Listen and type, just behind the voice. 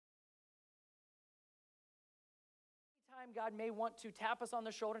time God may want to tap us on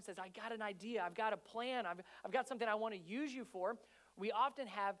the shoulder and says, I got an idea, I've got a plan, I've got something I want to use you for, we often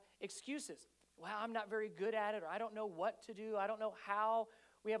have excuses. Well, I'm not very good at it, or I don't know what to do, I don't know how.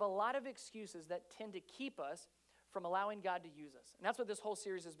 We have a lot of excuses that tend to keep us from allowing God to use us. And that's what this whole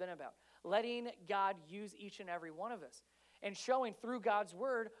series has been about, letting God use each and every one of us and showing through God's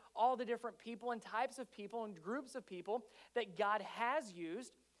word all the different people and types of people and groups of people that God has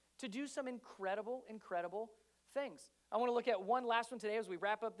used to do some incredible, incredible things. I want to look at one last one today as we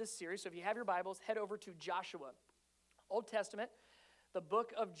wrap up this series. So if you have your Bibles, head over to Joshua, Old Testament, the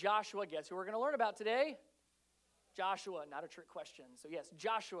book of Joshua. Guess who we're going to learn about today? Joshua, not a trick question. So yes,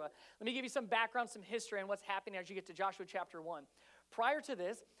 Joshua. Let me give you some background, some history on what's happening as you get to Joshua chapter 1. Prior to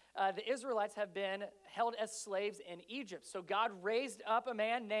this, the Israelites have been held as slaves in Egypt. So God raised up a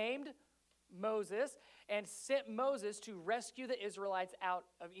man named Moses and sent Moses to rescue the Israelites out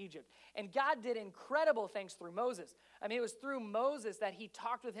of Egypt. And God did incredible things through Moses. I mean, it was through Moses that he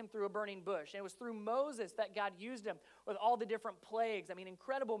talked with him through a burning bush. And it was through Moses that God used him with all the different plagues. I mean,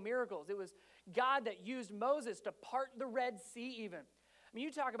 incredible miracles. It was God that used Moses to part the Red Sea even. I mean,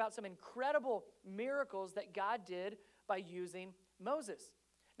 you talk about some incredible miracles that God did by using Moses.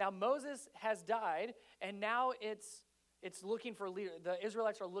 Now, Moses has died, and now it's looking for leader. The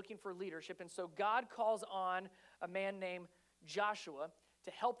Israelites are looking for leadership, and so God calls on a man named Joshua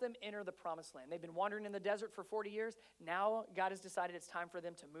to help them enter the promised land. They've been wandering in the desert for 40 years. Now God has decided it's time for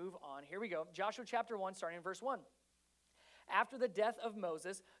them to move on. Here we go. Joshua chapter 1, starting in verse 1. After the death of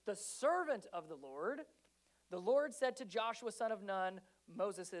Moses, the servant of the Lord said to Joshua, son of Nun,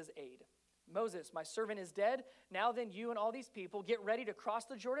 Moses' aide, Moses, my servant is dead. Now then, you and all these people get ready to cross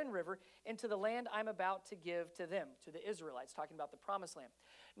the Jordan River into the land I'm about to give to them, to the Israelites, talking about the promised land.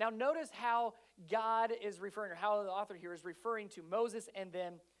 Now notice how God is referring, or how the author here is referring to Moses and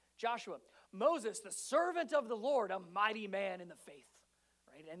then Joshua. Moses, the servant of the Lord, a mighty man in the faith,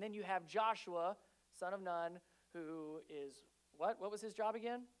 right? And then you have Joshua, son of Nun, who is, what? What was his job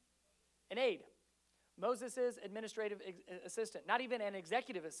again? An aide. Moses' administrative assistant, not even an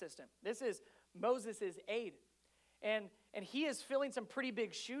executive assistant. This is Moses' aide. And he is filling some pretty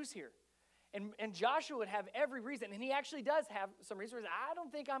big shoes here. And Joshua would have every reason, and he actually does have some reasons. I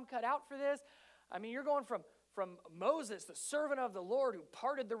don't think I'm cut out for this. I mean, you're going from Moses, the servant of the Lord who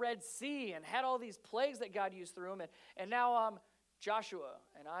parted the Red Sea and had all these plagues that God used through him. And now Joshua,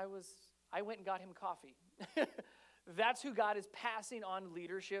 and I went and got him coffee. That's who God is passing on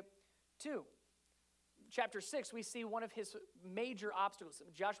leadership to. Chapter 6, we see one of his major obstacles.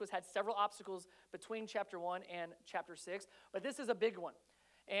 Joshua's had several obstacles between chapter 1 and chapter 6, but this is a big one.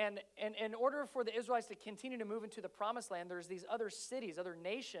 And in order for the Israelites to continue to move into the promised land, there's these other cities, other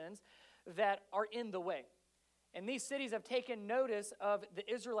nations that are in the way. And these cities have taken notice of the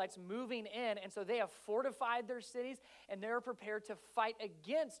Israelites moving in, and so they have fortified their cities, and they're prepared to fight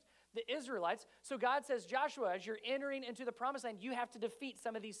against the Israelites. So God says, Joshua, as you're entering into the promised land, you have to defeat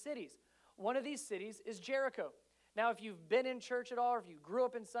some of these cities. One of these cities is Jericho. Now, if you've been in church at all, or if you grew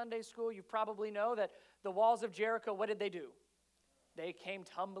up in Sunday school, you probably know that the walls of Jericho, what did they do? They came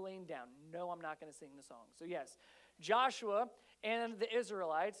tumbling down. No, I'm not going to sing the song. So yes, Joshua and the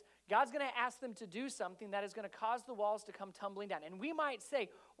Israelites, God's going to ask them to do something that is going to cause the walls to come tumbling down. And we might say,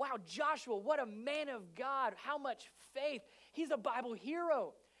 wow, Joshua, what a man of God. How much faith. He's a Bible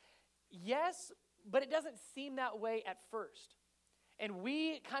hero. Yes, but it doesn't seem that way at first. And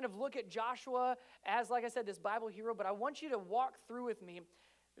we kind of look at Joshua as, like I said, this Bible hero, but I want you to walk through with me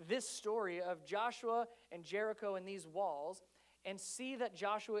this story of Joshua and Jericho and these walls and see that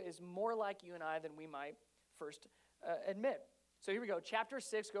Joshua is more like you and I than we might first admit. So here we go. Chapter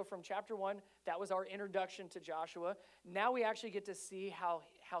 6, go from chapter 1. That was our introduction to Joshua. Now we actually get to see how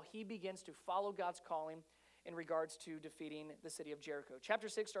he begins to follow God's calling in regards to defeating the city of Jericho. Chapter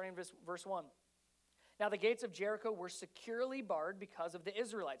 6, starting in verse 1. Now the gates of Jericho were securely barred because of the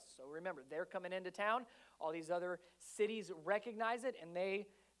Israelites. So remember, they're coming into town. All these other cities recognize it, and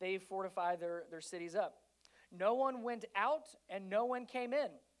they fortify their cities up. No one went out, and no one came in.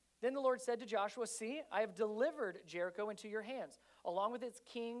 Then the Lord said to Joshua, see, I have delivered Jericho into your hands, along with its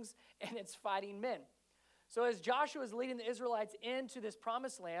kings and its fighting men. So as Joshua is leading the Israelites into this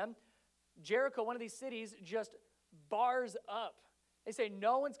promised land, Jericho, one of these cities, just bars up. They say,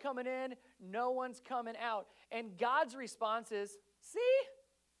 no one's coming in, no one's coming out. And God's response is, see,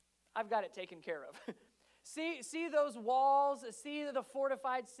 I've got it taken care of. See those walls, see the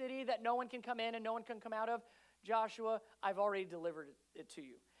fortified city that no one can come in and no one can come out of? Joshua, I've already delivered it to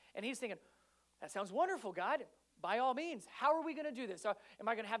you. And he's thinking, that sounds wonderful, God. By all means, how are we going to do this? Am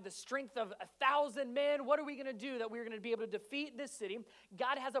I going to have the strength of 1,000 men? What are we going to do that we're going to be able to defeat this city?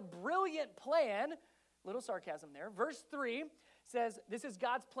 God has a brilliant plan Little sarcasm there. Verse 3 says, this is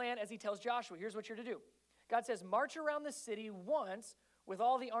God's plan as he tells Joshua. Here's what you're to do. God says, march around the city once with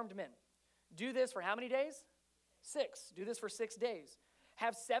all the armed men. Do this for how many days? 6. Do this for 6 days.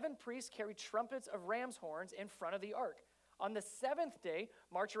 Have 7 priests carry trumpets of ram's horns in front of the ark. On the 7th day,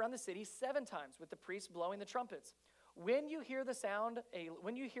 march around the city 7 times with the priests blowing the trumpets. When you hear them sound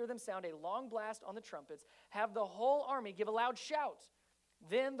a long blast on the trumpets, have the whole army give a loud shout.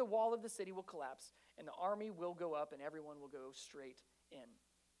 Then the wall of the city will collapse, and the army will go up, and everyone will go straight in.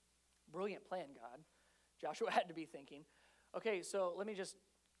 Brilliant plan, God. Joshua had to be thinking. Okay, so let me just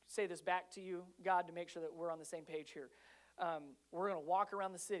say this back to you, God, to make sure that we're on the same page here. We're going to walk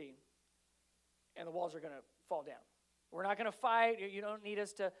around the city, and the walls are going to fall down. We're not going to fight. You don't need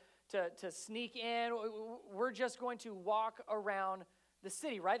us to sneak in. We're just going to walk around the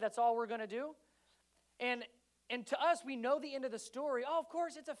city, right? That's all we're going to do. And to us, we know the end of the story. Oh, of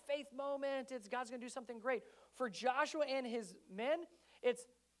course, it's a faith moment. It's God's going to do something great. For Joshua and his men, it's,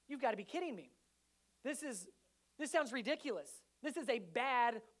 you've got to be kidding me. This sounds ridiculous. This is a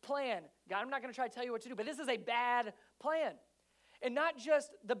bad plan. God, I'm not going to try to tell you what to do, but this is a bad plan. And not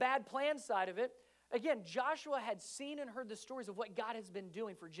just the bad plan side of it. Again, Joshua had seen and heard the stories of what God has been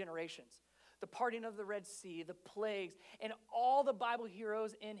doing for generations. The parting of the Red Sea, the plagues, and all the Bible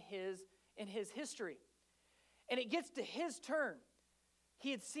heroes in his history. And it gets to his turn.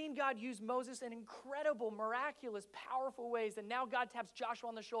 He had seen God use Moses in incredible, miraculous, powerful ways. And now God taps Joshua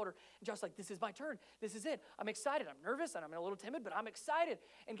on the shoulder. And Joshua's like, this is my turn. This is it. I'm excited. I'm nervous and I'm a little timid, but I'm excited.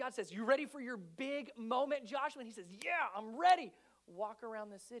 And God says, you ready for your big moment, Joshua? And he says, yeah, I'm ready. Walk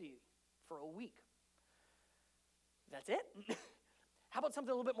around the city for a week. That's it? How about something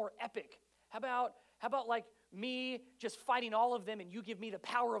a little bit more epic? How about like me just fighting all of them and you give me the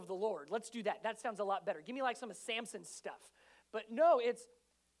power of the Lord? Let's do that. That sounds a lot better. Give me like some of Samson's stuff. But no, it's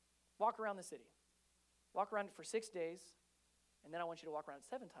walk around the city. Walk around it for 6 days, and then I want you to walk around it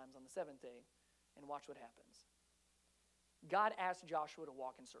 7 times on the 7th day and watch what happens. God asked Joshua to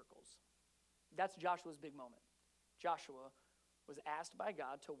walk in circles. That's Joshua's big moment. Joshua was asked by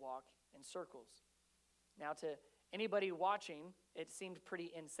God to walk in circles. Now, to anybody watching, it seemed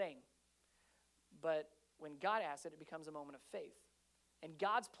pretty insane. But when God asks it, it becomes a moment of faith. And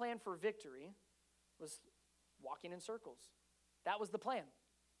God's plan for victory was walking in circles. That was the plan.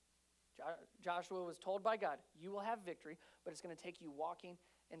 Joshua was told by God, you will have victory, but it's going to take you walking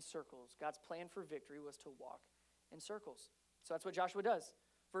in circles. God's plan for victory was to walk in circles. So that's what Joshua does.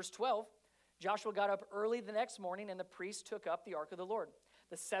 Verse 12, Joshua got up early the next morning, and the priests took up the ark of the Lord.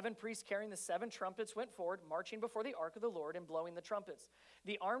 The 7 priests carrying the 7 trumpets went forward, marching before the ark of the Lord and blowing the trumpets.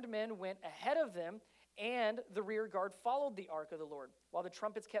 The armed men went ahead of them, and the rear guard followed the ark of the Lord, while the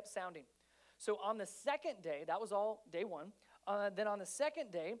trumpets kept sounding. So on the 2nd day, that was all day 1, then on the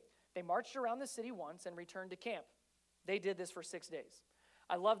 2nd day, they marched around the city once and returned to camp. They did this for 6 days.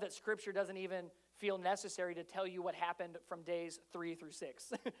 I love that Scripture doesn't even feel necessary to tell you what happened from days 3 through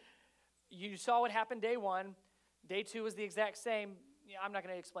 6. You saw what happened day 1. Day 2 was the exact same. I'm not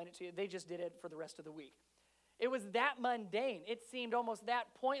going to explain it to you. They just did it for the rest of the week. It was that mundane. It seemed almost that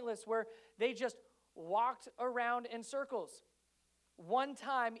pointless where they just walked around in circles. One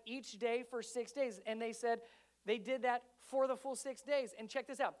time each day for 6 days. And they said they did that for the full 6 days. And check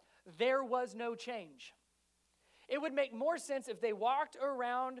this out. There was no change. It would make more sense if they walked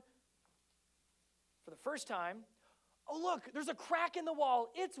around for the first time. Oh, look, there's a crack in the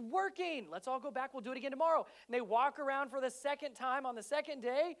wall. It's working. Let's all go back. We'll do it again tomorrow. And they walk around for the 2nd time on the 2nd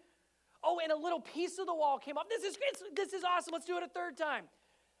day. Oh, and a little piece of the wall came off. This is awesome. Let's do it a 3rd time.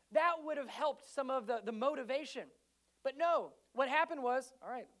 That would have helped some of the motivation. But no, what happened was, all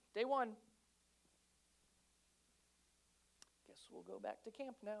right, day 1. Guess we'll go back to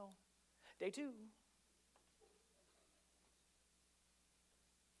camp now. Day 2.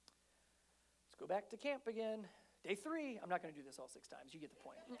 Let's go back to camp again. Day 3. I'm not going to do this all 6 times. You get the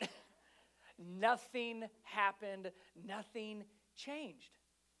point. Nothing happened. Nothing changed.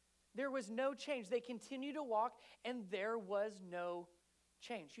 There was no change. They continued to walk, and there was no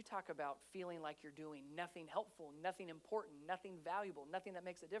change. You talk about feeling like you're doing nothing helpful, nothing important, nothing valuable, nothing that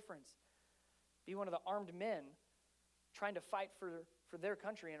makes a difference. Be one of the armed men trying to fight for their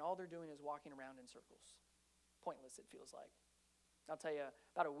country, and all they're doing is walking around in circles. Pointless, it feels like. I'll tell you,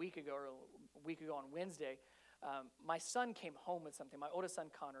 about a week ago on Wednesday, my son came home with something. My oldest son,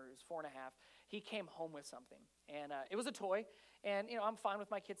 Connor, who's 4.5, he came home with something. And it was a toy. And, I'm fine with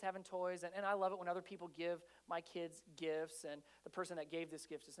my kids having toys. And I love it when other people give my kids gifts. And the person that gave this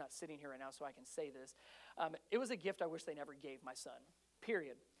gift is not sitting here right now, so I can say this. It was a gift I wish they never gave my son,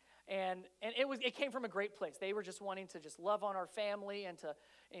 period. And it came from a great place. They were just wanting to just love on our family and to,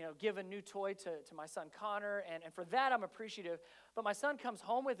 give a new toy to my son Connor. And for that, I'm appreciative. But my son comes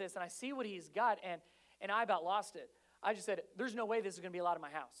home with this, and I see what he's got, and I about lost it. I just said, there's no way this is going to be allowed in my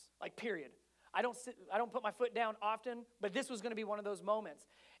house, like, period. I don't put my foot down often, but this was going to be one of those moments.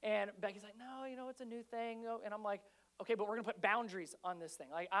 And Becky's like, no, it's a new thing. And I'm like, okay, but we're going to put boundaries on this thing.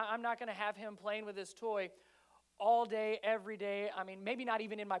 Like, I'm not going to have him playing with this toy all day, every day. I mean, maybe not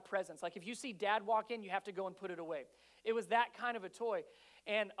even in my presence. Like, if you see Dad walk in, you have to go and put it away. It was that kind of a toy.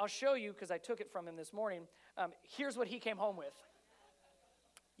 And I'll show you, because I took it from him this morning. Here's what he came home with.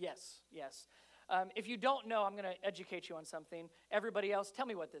 Yes. If you don't know, I'm going to educate you on something. Everybody else, tell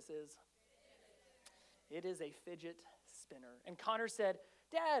me what this is. It is a fidget spinner. And Connor said,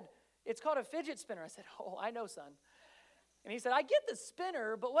 Dad, it's called a fidget spinner. I said, oh, I know, son. And he said, I get the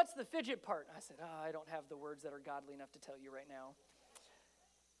spinner, but what's the fidget part? I said, I don't have the words that are godly enough to tell you right now.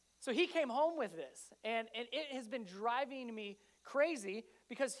 So he came home with this, and it has been driving me crazy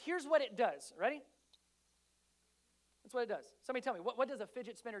because here's what it does. Ready? That's what it does. Somebody tell me, what does a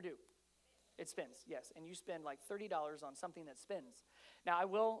fidget spinner do? It spins, yes, and you spend like $30 on something that spins. Now,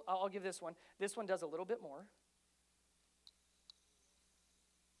 I'll give this one. This one does a little bit more.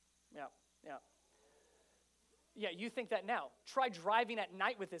 Yeah, you think that now. Try driving at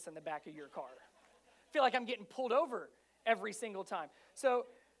night with this in the back of your car. I feel like I'm getting pulled over every single time. So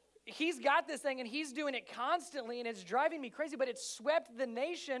he's got this thing, and he's doing it constantly, and it's driving me crazy, but it's swept the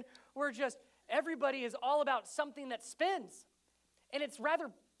nation where just everybody is all about something that spins, and it's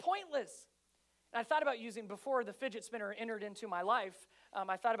rather pointless. And I thought about using, before the fidget spinner entered into my life,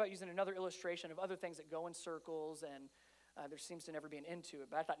 I thought about using another illustration of other things that go in circles, and there seems to never be an end to it,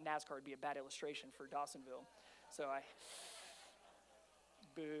 but I thought NASCAR would be a bad illustration for Dawsonville. So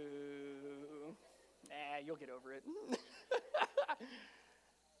boo. You'll get over it.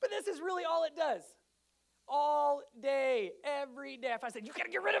 But this is really all it does. All day, every day. If I said, you got to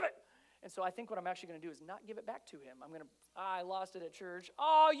get rid of it. And so I think what I'm actually going to do is not give it back to him. I lost it at church.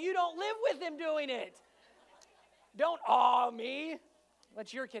 Oh, you don't live with him doing it. Don't awe me.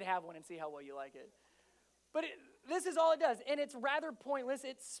 Let your kid have one and see how well you like it. But this is all it does. And it's rather pointless.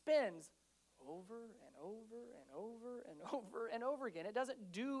 It spins over and over and over and over and over again. It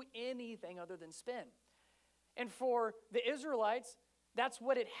doesn't do anything other than spin. And for the Israelites, that's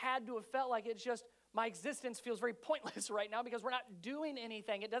what it had to have felt like. It's just, my existence feels very pointless right now because we're not doing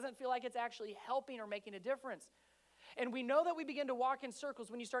anything. It doesn't feel like it's actually helping or making a difference. And we know that we begin to walk in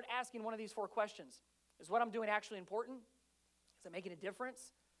circles when you start asking one of these 4 questions. Is what I'm doing actually important? Is it making a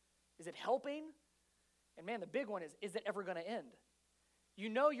difference? Is it helping? And man, the big one is it ever going to end? You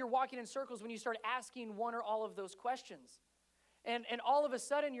know you're walking in circles when you start asking one or all of those questions. And all of a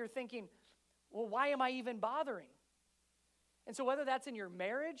sudden you're thinking, well, why am I even bothering? And so whether that's in your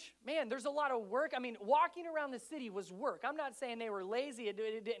marriage, man, there's a lot of work. I mean, walking around the city was work. I'm not saying they were lazy. It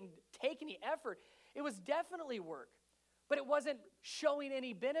didn't take any effort. It was definitely work. But it wasn't showing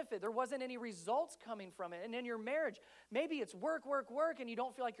any benefit. There wasn't any results coming from it. And in your marriage, maybe it's work, and you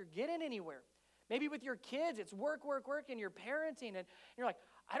don't feel like you're getting anywhere. Maybe with your kids, it's work, and you're parenting, and you're like,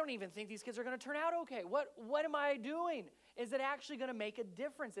 I don't even think these kids are going to turn out okay. What am I doing? Is it actually going to make a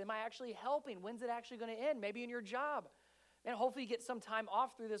difference? Am I actually helping? When's it actually going to end? Maybe in your job. And hopefully you get some time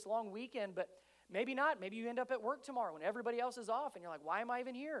off through this long weekend, but maybe not. Maybe you end up at work tomorrow when everybody else is off, and you're like, why am I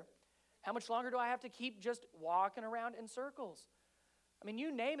even here? How much longer do I have to keep just walking around in circles? I mean,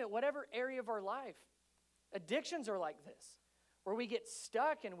 you name it, whatever area of our life. Addictions are like this, where we get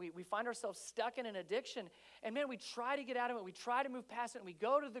stuck and we find ourselves stuck in an addiction. And man, we try to get out of it. We try to move past it. And we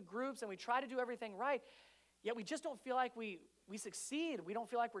go to the groups and we try to do everything right. Yet we just don't feel like we succeed. We don't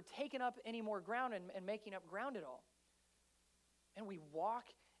feel like we're taking up any more ground and making up ground at all. And we walk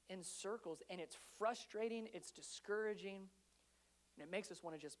in circles, and it's frustrating. It's discouraging. And it makes us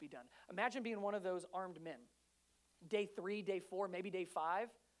want to just be done. Imagine being one of those armed men. Day 3, day 4, maybe day 5,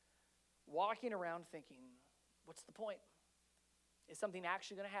 walking around thinking, what's the point? Is something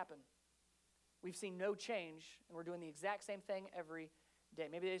actually going to happen? We've seen no change, and we're doing the exact same thing every day.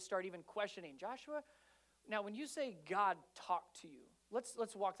 Maybe they start even questioning, Joshua, now when you say God talked to you,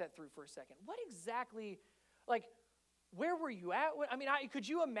 let's walk that through for a second. What exactly, where were you at? Could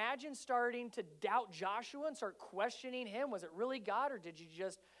you imagine starting to doubt Joshua and start questioning him? Was it really God, or did you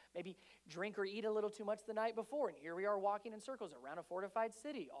just maybe drink or eat a little too much the night before? And here we are walking in circles around a fortified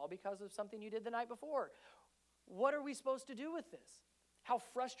city, all because of something you did the night before. What are we supposed to do with this? How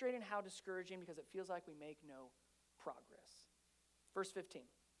frustrating, how discouraging, because it feels like we make no progress. Verse 15,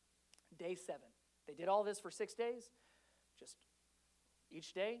 day 7. They did all this for 6 days, just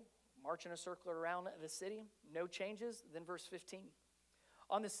each day, march in a circle around the city, no changes. Then verse 15.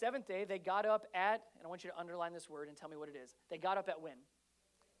 On the seventh day, they got up at, and I want you to underline this word and tell me what it is. They got up at when?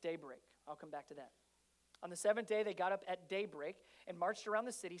 Daybreak. I'll come back to that. On the seventh day, they got up at daybreak and marched around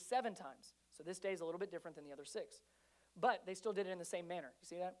the city 7 times. So this day is a little bit different than the other 6. But they still did it in the same manner. You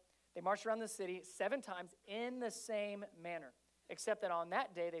see that? They marched around the city 7 times in the same manner, except that on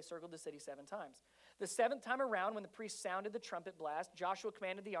that day, they circled the city 7 times. The 7th time around, when the priest sounded the trumpet blast, Joshua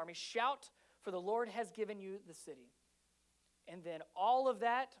commanded the army, "Shout, for the Lord has given you the city." And then all of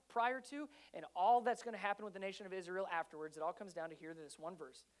that prior to and all that's going to happen with the nation of Israel afterwards, it all comes down to here, this one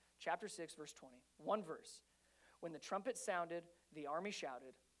verse, chapter 6, verse 20. One verse. When the trumpet sounded, the army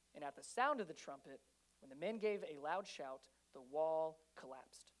shouted, and at the sound of the trumpet, when the men gave a loud shout, the wall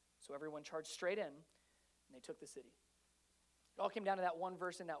collapsed. So everyone charged straight in, and they took the city. It all came down to that one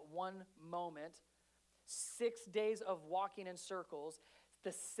verse in that one moment. 6 days of walking in circles.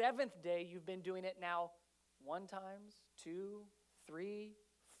 The 7th day, you've been doing it now 1 times, 2, 3,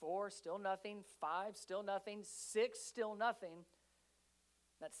 4, still nothing, 5, still nothing, 6, still nothing.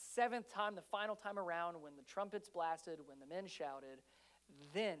 That 7th time, the final time around, when the trumpets blasted, when the men shouted,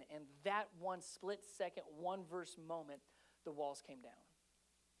 then in that one split second, one verse moment, the walls came down.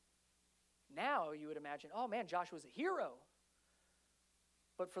 Now you would imagine, oh man, Joshua's a hero.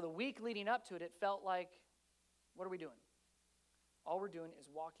 But for the week leading up to it, it felt like, what are we doing? All we're doing is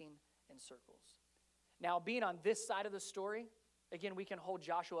walking in circles. Now, being on this side of the story, again, we can hold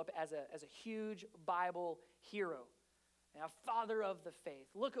Joshua up as a huge Bible hero. Now, father of the faith.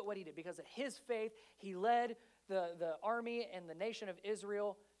 Look at what he did. Because of his faith, he led the army and the nation of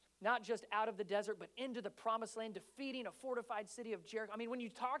Israel, not just out of the desert, but into the promised land, defeating a fortified city of Jericho. I mean, when you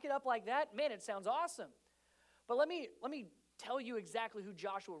talk it up like that, man, it sounds awesome. But let me tell you exactly who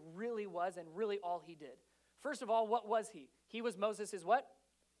Joshua really was and really all he did. First of all, what was he? He was Moses' what?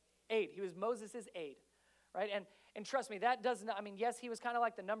 Aide. He was Moses' aide, right? And trust me, that does not, I mean, yes, he was kind of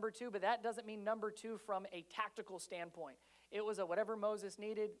like the number 2, but that doesn't mean number 2 from a tactical standpoint. It was a whatever Moses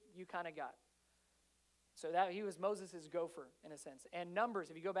needed, you kind of got. So that he was Moses' gopher, in a sense. And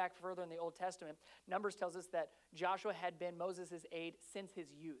Numbers, if you go back further in the Old Testament, Numbers tells us that Joshua had been Moses' aide since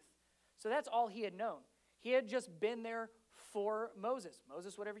his youth. So that's all he had known. He had just been there for Moses.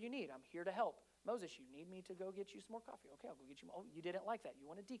 Moses, whatever you need, I'm here to help. Moses, you need me to go get you some more coffee. Okay, I'll go get you more. Oh, you didn't like that. You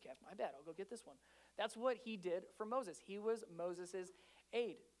want a decaf. My bad. I'll go get this one. That's what he did for Moses. He was Moses'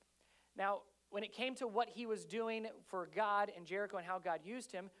 aide. Now, when it came to what he was doing for God in Jericho and how God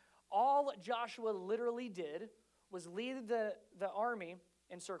used him, all Joshua literally did was lead the army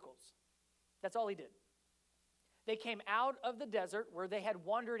in circles. That's all he did. They came out of the desert where they had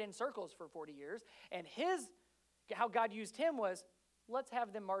wandered in circles for 40 years, and how God used him was, let's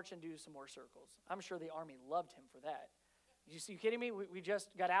have them march and do some more circles. I'm sure the army loved him for that. You kidding me? We just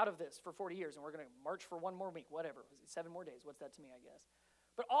got out of this for 40 years, and we're going to march for 1 more week, whatever. 7 more days. What's that to me, I guess?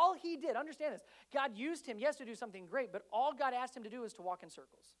 But all he did, understand this, God used him, yes, to do something great, but all God asked him to do is to walk in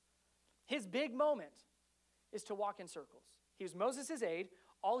circles. His big moment is to walk in circles. He was Moses' aide.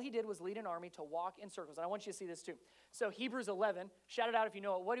 All he did was lead an army to walk in circles. And I want you to see this too. So Hebrews 11, shout it out if you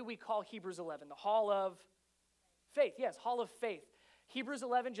know it. What do we call Hebrews 11? The Hall of Faith. Yes, Hall of Faith. Hebrews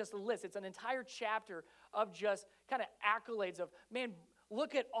 11 just lists. It's an entire chapter of just kind of accolades of, man,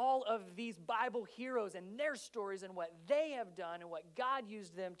 look at all of these Bible heroes and their stories and what they have done and what God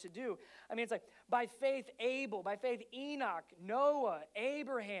used them to do. I mean, it's like, by faith Abel, by faith Enoch, Noah,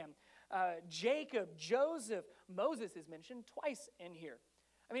 Abraham, Jacob, Joseph, Moses is mentioned twice in here.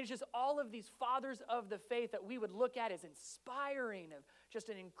 I mean, it's just all of these fathers of the faith that we would look at as inspiring, of just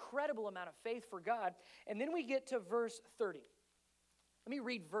an incredible amount of faith for God. And then we get to verse 30. Let me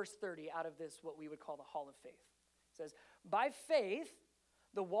read verse 30 out of this, what we would call the Hall of Faith. It says, by faith,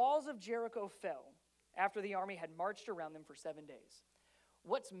 the walls of Jericho fell after the army had marched around them for 7 days.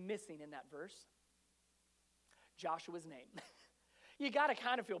 What's missing in that verse? Joshua's name. You got to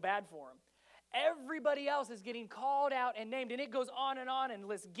kind of feel bad for him. Everybody else is getting called out and named, and it goes on and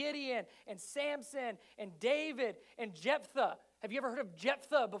lists Gideon and Samson and David and Jephthah. Have you ever heard of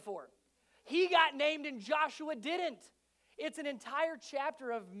Jephthah before? He got named and Joshua didn't. It's an entire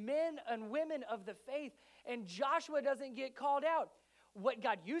chapter of men and women of the faith, and Joshua doesn't get called out. What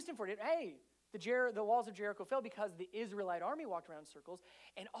God used him for, the walls of Jericho fell because the Israelite army walked around in circles,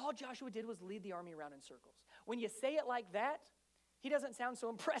 and all Joshua did was lead the army around in circles. When you say it like that, he doesn't sound so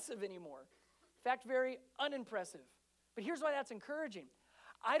impressive anymore. In fact, very unimpressive. But here's why that's encouraging.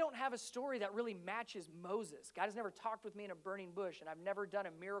 I don't have a story that really matches Moses. God has never talked with me in a burning bush, and I've never done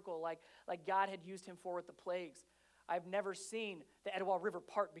a miracle like God had used him for with the plagues. I've never seen the Etowah River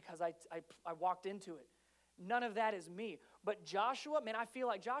part because I walked into it. None of that is me. But Joshua, man, I feel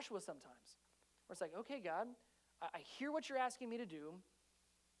like Joshua sometimes. Where it's like, okay, God, I hear what you're asking me to do.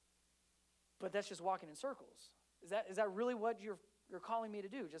 But that's just walking in circles. Is that really what you're calling me to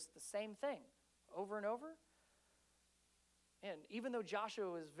do? Just the same thing over and over? And even though Joshua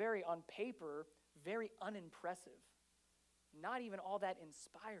was on paper, very unimpressive, not even all that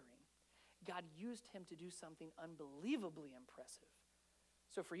inspiring, God used him to do something unbelievably impressive.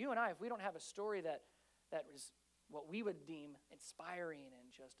 So for you and I, if we don't have a story that is what we would deem inspiring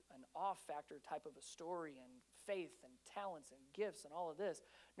and just an awe factor type of a story and faith and talents and gifts and all of this,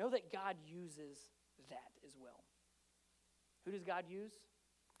 know that God uses that as well. Who does God use?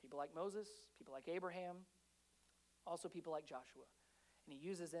 People like Moses, people like Abraham, also people like Joshua. And he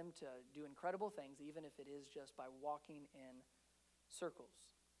uses them to do incredible things, even if it is just by walking in circles.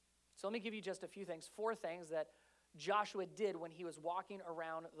 So let me give you just a few things, 4 things that Joshua did when he was walking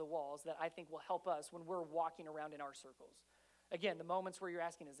around the walls that I think will help us when we're walking around in our circles. Again, the moments where you're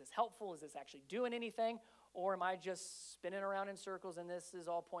asking, is this helpful? Is this actually doing anything? Or am I just spinning around in circles and this is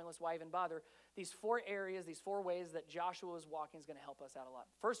all pointless? Why even bother? These 4 areas, these 4 ways that Joshua is walking is going to help us out a lot.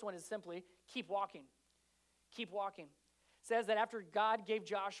 First one is simply keep walking. Keep walking. It says that after God gave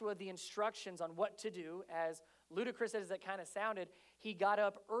Joshua the instructions on what to do, as ludicrous as it kind of sounded, he got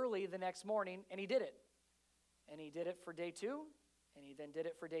up early the next morning and he did it. And he did it for day 2, and he then did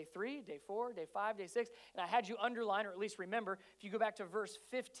it for day 3, day 4, day 5, day 6. And I had you underline, or at least remember, if you go back to verse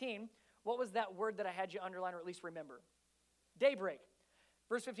 15, what was that word that I had you underline, or at least remember? Daybreak.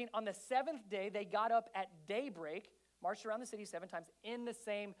 Verse 15, on the 7th day, they got up at daybreak, marched around the city 7 times in the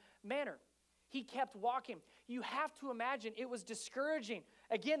same manner. He kept walking. You have to imagine it was discouraging.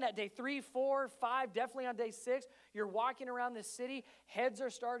 Again, that day 3, 4, 5, definitely on day 6, you're walking around the city, heads are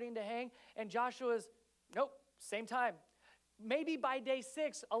starting to hang, and Joshua's, nope, same time. Maybe by day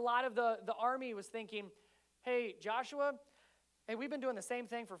 6, a lot of the army was thinking, hey, Joshua, hey, we've been doing the same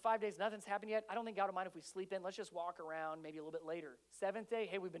thing for 5 days. Nothing's happened yet. I don't think God will mind if we sleep in. Let's just walk around maybe a little bit later. 7th day,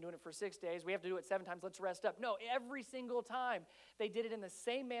 hey, we've been doing it for 6 days. We have to do it 7 times. Let's rest up. No, every single time they did it in the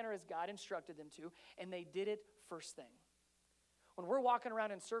same manner as God instructed them to, and they did it first thing. When we're walking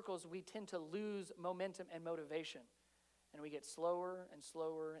around in circles, we tend to lose momentum and motivation, and we get slower and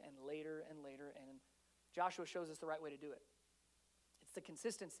slower and later, and Joshua shows us the right way to do it. It's the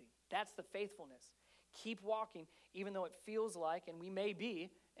consistency. That's the faithfulness. Keep walking, even though it feels like, and we may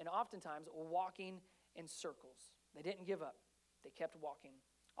be, and oftentimes, walking in circles. They didn't give up. They kept walking.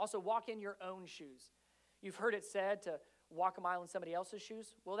 Also, walk in your own shoes. You've heard it said to walk a mile in somebody else's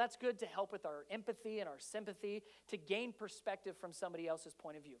shoes. Well, that's good to help with our empathy and our sympathy, to gain perspective from somebody else's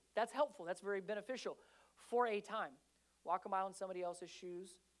point of view. That's helpful. That's very beneficial for a time. Walk a mile in somebody else's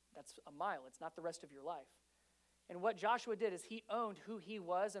shoes. That's a mile. It's not the rest of your life. And what Joshua did is he owned who he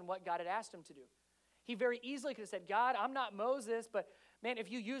was and what God had asked him to do. He very easily could have said, God, I'm not Moses, but man,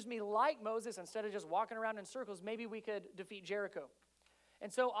 if you use me like Moses instead of just walking around in circles, maybe we could defeat Jericho.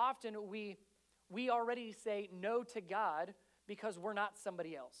 And so often we already say no to God because we're not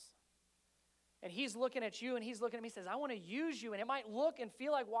somebody else. And he's looking at you and he's looking at me and says, I want to use you. And it might look and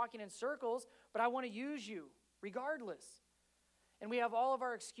feel like walking in circles, but I want to use you regardless. And we have all of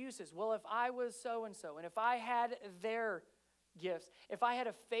our excuses. Well, if I was so-and-so, and if I had their gifts, if I had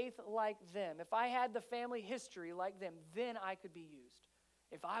a faith like them, if I had the family history like them, then I could be used.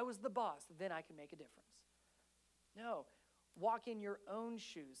 If I was the boss, then I could make a difference. No, walk in your own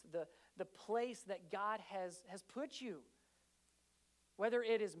shoes, the place that God has put you. Whether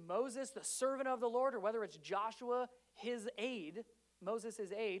it is Moses, the servant of the Lord, or whether it's Joshua, his aide,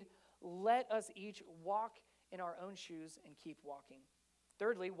 Moses' aide, let us each walk in our own shoes and keep walking.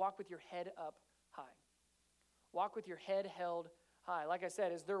 Thirdly, walk with your head up high. Walk with your head held high. Like I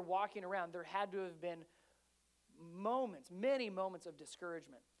said, as they're walking around, there had to have been moments, many moments of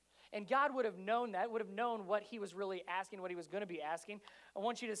discouragement. And God would have known that, would have known what he was really asking, what he was going to be asking. I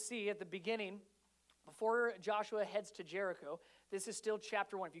want you to see at the beginning, before Joshua heads to Jericho, this is still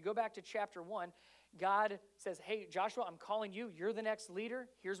chapter 1. If you go back to chapter 1, God says, hey, Joshua, I'm calling you. You're the next leader.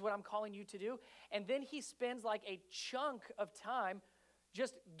 Here's what I'm calling you to do. And then he spends like a chunk of time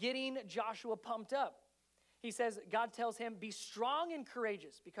just getting Joshua pumped up. He says, God tells him, be strong and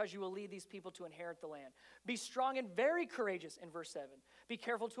courageous because you will lead these people to inherit the land. Be strong and very courageous in verse 7. Be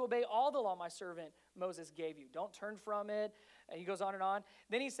careful to obey all the law my servant Moses gave you. Don't turn from it. And he goes on and on.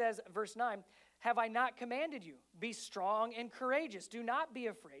 Then he says, verse 9, have I not commanded you? Be strong and courageous. Do not be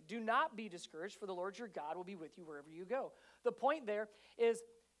afraid. Do not be discouraged, for the Lord your God will be with you wherever you go. The point there is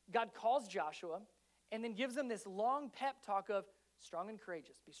God calls Joshua and then gives him this long pep talk of strong and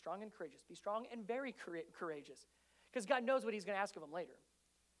courageous. Be strong and courageous. Be strong and very courageous. Because God knows what he's going to ask of him later.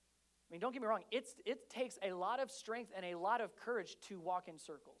 I mean, don't get me wrong. It takes a lot of strength and a lot of courage to walk in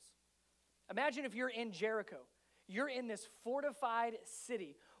circles. Imagine if you're in Jericho. You're in this fortified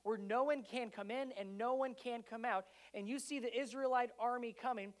city where no one can come in and no one can come out. And you see the Israelite army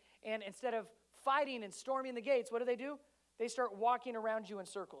coming, and instead of fighting and storming the gates, what do? They start walking around you in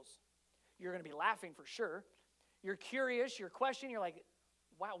circles. You're going to be laughing for sure. You're curious, you're questioning, you're like,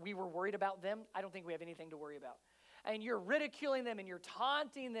 wow, we were worried about them? I don't think we have anything to worry about. And you're ridiculing them, and you're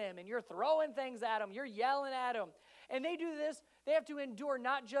taunting them, and you're throwing things at them, you're yelling at them. And they do this, they have to endure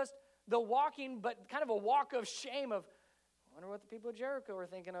not just the walking, but kind of a walk of shame of, I wonder what the people of Jericho are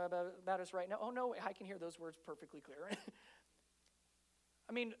thinking about us right now. Oh no, I can hear those words perfectly clear.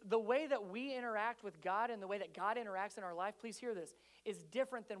 I mean, the way that we interact with God and the way that God interacts in our life, please hear this, is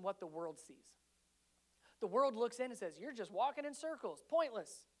different than what the world sees. The world looks in and says, you're just walking in circles,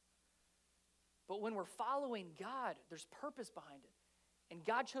 pointless. But when we're following God, there's purpose behind it. And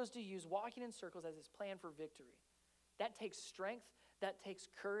God chose to use walking in circles as his plan for victory. That takes strength, that takes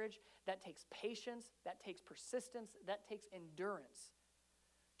courage, that takes patience, that takes persistence, that takes endurance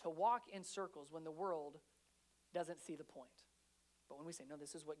to walk in circles when the world doesn't see the point. But when we say, no,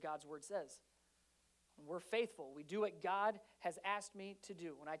 this is what God's word says, when we're faithful, we do what God has asked me to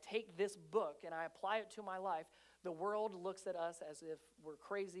do. When I take this book and I apply it to my life, the world looks at us as if we're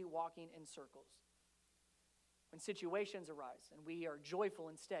crazy walking in circles. When situations arise and we are joyful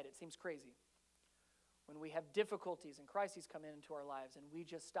instead, it seems crazy. When we have difficulties and crises come into our lives and we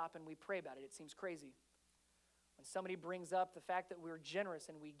just stop and we pray about it, it seems crazy. When somebody brings up the fact that we're generous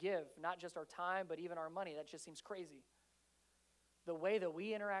and we give, not just our time, but even our money, that just seems crazy. The way that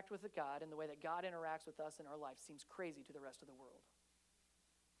we interact with God and the way that God interacts with us in our life seems crazy to the rest of the world.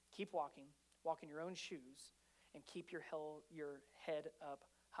 Keep walking, walk in your own shoes, and keep your head up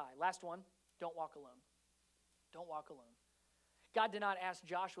high. Last one, don't walk alone. Don't walk alone. God did not ask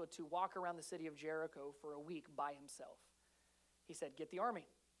Joshua to walk around the city of Jericho for a week by himself. He said, get the army.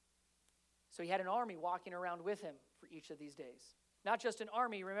 So he had an army walking around with him for each of these days. Not just an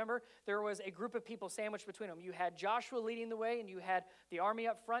army, remember, there was a group of people sandwiched between them. You had Joshua leading the way, and you had the army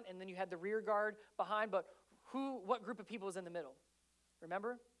up front, and then you had the rear guard behind, but what group of people was in the middle?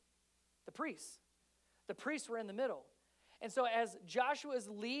 Remember? The priests. The priests were in the middle. And so as Joshua is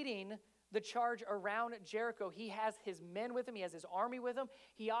leading the charge around Jericho, he has his men with him, he has his army with him,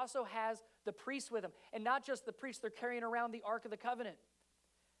 he also has the priests with him. And not just the priests, they're carrying around the Ark of the Covenant.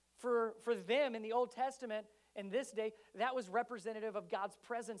 For them in the Old Testament, in this day, that was representative of God's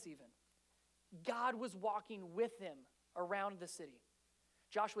presence even. God was walking with him around the city.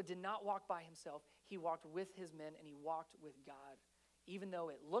 Joshua did not walk by himself. He walked with his men, and he walked with God, even though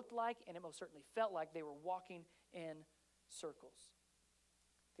it looked like, and it most certainly felt like, they were walking in circles.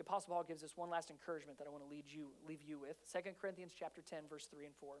 The Apostle Paul gives us one last encouragement that I want to leave you with. 2 Corinthians chapter 10, verse 3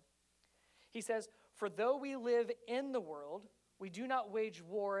 and 4. He says, for though we live in the world, we do not wage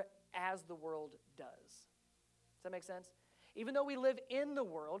war as the world does. Does that make sense? Even though we live in the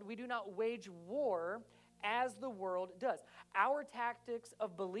world, we do not wage war as the world does. Our tactics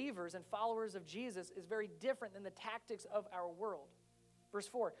of believers and followers of Jesus is very different than the tactics of our world. Verse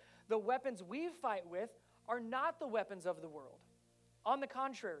 4, the weapons we fight with are not the weapons of the world. On the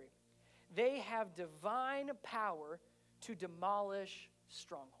contrary, they have divine power to demolish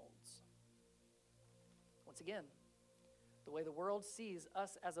strongholds. Once again, the way the world sees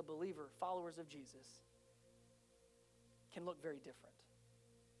us as a believer, followers of Jesus, can look very different.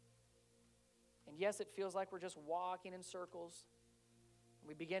 And yes, it feels like we're just walking in circles.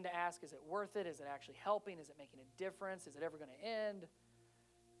 We begin to ask, is it worth it? Is it actually helping? Is it making a difference? Is it ever going to end?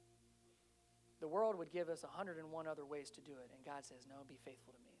 The world would give us 101 other ways to do it. And God says, no, be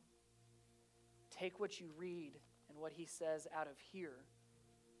faithful to me. Take what you read and what he says out of here.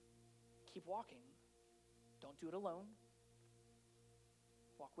 Keep walking. Don't do it alone.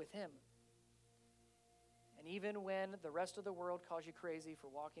 Walk with him. And even when the rest of the world calls you crazy for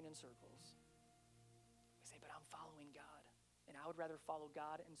walking in circles, we say, but I'm following God. And I would rather follow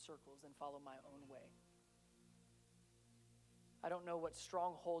God in circles than follow my own way. I don't know what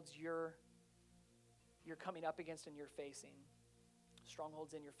strongholds you're coming up against and you're facing.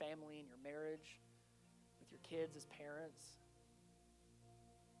 Strongholds in your family, in your marriage, with your kids as parents,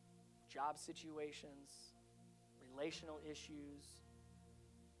 job situations, relational issues,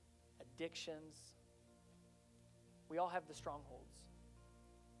 addictions. We all have the strongholds.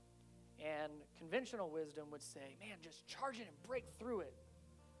 And conventional wisdom would say, man, just charge it and break through it.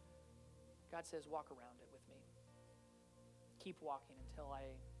 God says, walk around it with me. Keep walking until I,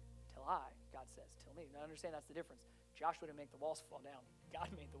 God says, till me. Now understand that's the difference. Joshua didn't make the walls fall down. God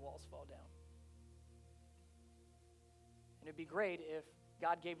made the walls fall down. And it'd be great if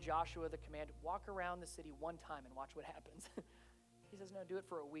God gave Joshua the command, walk around the city one time and watch what happens. He says, no, do it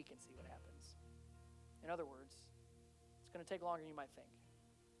for a week and see what happens. In other words, it's going to take longer than you might think.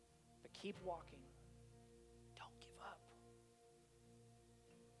 But keep walking. Don't give up.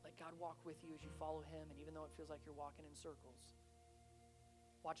 Let God walk with you as you follow him, and even though it feels like you're walking in circles,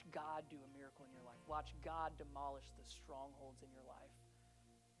 watch God do a miracle in your life. Watch God demolish the strongholds in your life.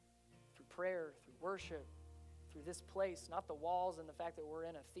 Through prayer, through worship, through this place, not the walls and the fact that we're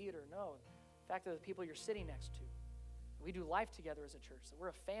in a theater. No, the fact that the people you're sitting next to. We do life together as a church. So we're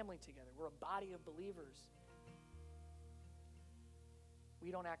a family together. We're a body of believers. We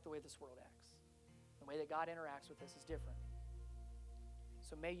don't act the way this world acts. The way that God interacts with us is different.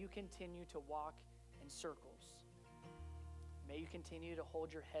 So may you continue to walk in circles. May you continue to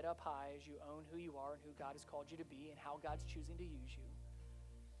hold your head up high as you own who you are and who God has called you to be and how God's choosing to use you.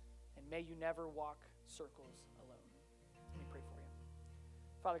 And may you never walk circles alone. Let me pray for you.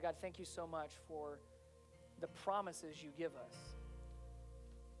 Father God, thank you so much for the promises you give us.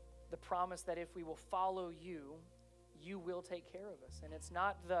 The promise that if we will follow you, you will take care of us. And it's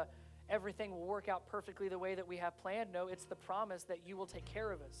not the everything will work out perfectly the way that we have planned. No, it's the promise that you will take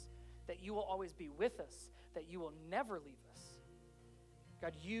care of us, that you will always be with us, that you will never leave us.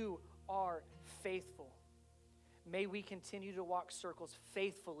 God, you are faithful. May we continue to walk circles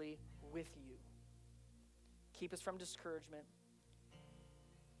faithfully with you. Keep us from discouragement.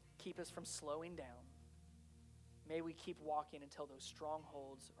 Keep us from slowing down. May we keep walking until those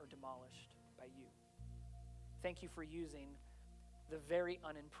strongholds are demolished by you. Thank you for using the very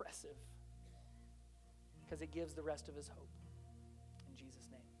unimpressive, because it gives the rest of us hope. In Jesus'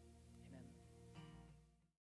 name.